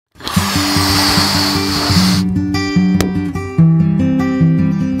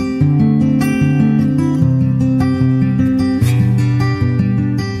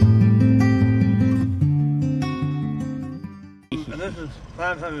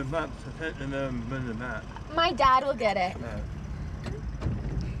$500 to take them there and bring them back. My dad will get it. No.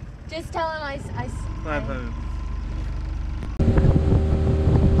 Just tell him I 500.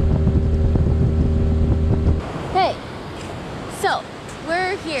 Hey, so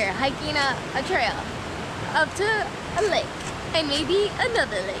we're here hiking a trail up to a lake and maybe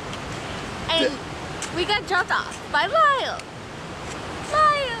another lake. And we got dropped off by Lyle.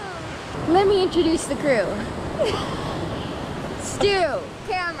 Let me introduce the crew. Stu,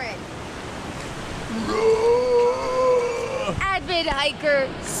 Cameron, avid hiker,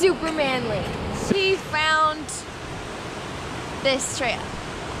 super manly. She found this trail.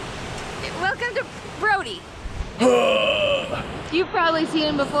 Welcome to Brody. You've probably seen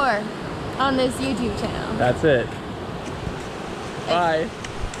him before on this YouTube channel. That's it. Bye.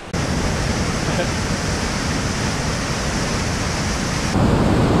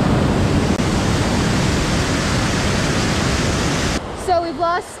 So we've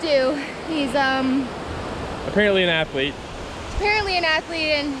lost Stu. He's Apparently an athlete.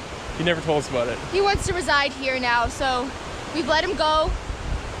 And He never told us about it. he wants to reside here now, so we've let him go.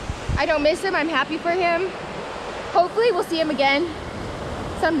 I don't miss him, I'm happy for him. Hopefully we'll see him again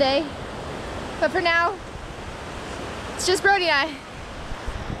someday. But for now, it's just Brody and I.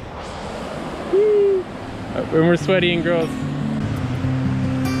 When we're sweaty and gross.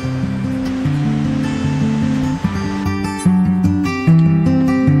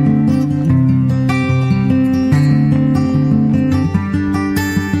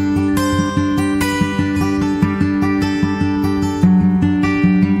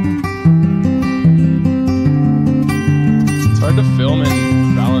 To film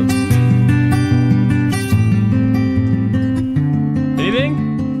and balance. Anything?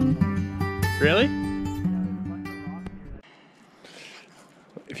 Really?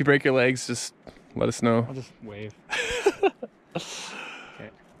 If you break your legs, just let us know. I'll just wave. Okay.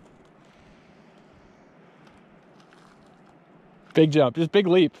 Big jump, just big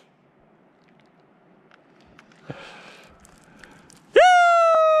leap.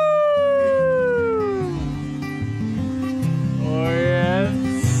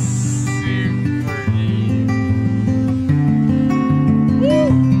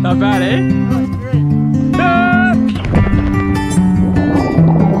 Not bad, eh? That's great.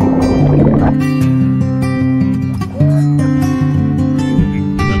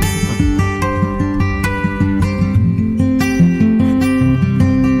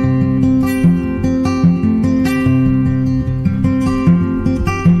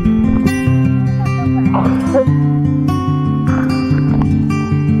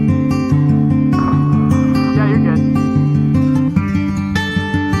 Yeah, you're good.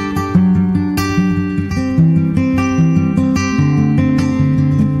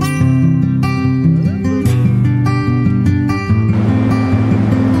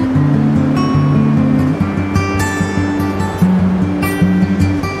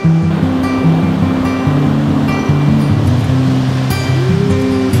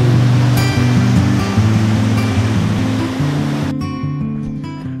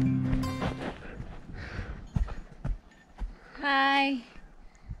 Hi,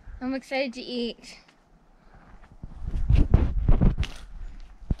 I'm excited to eat.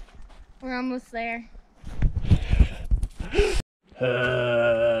 We're almost there.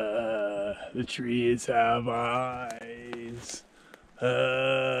 The trees have eyes.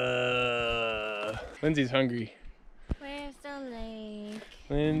 Lindsay's hungry. Where's the lake?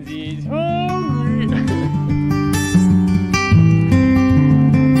 Lindsay's hungry.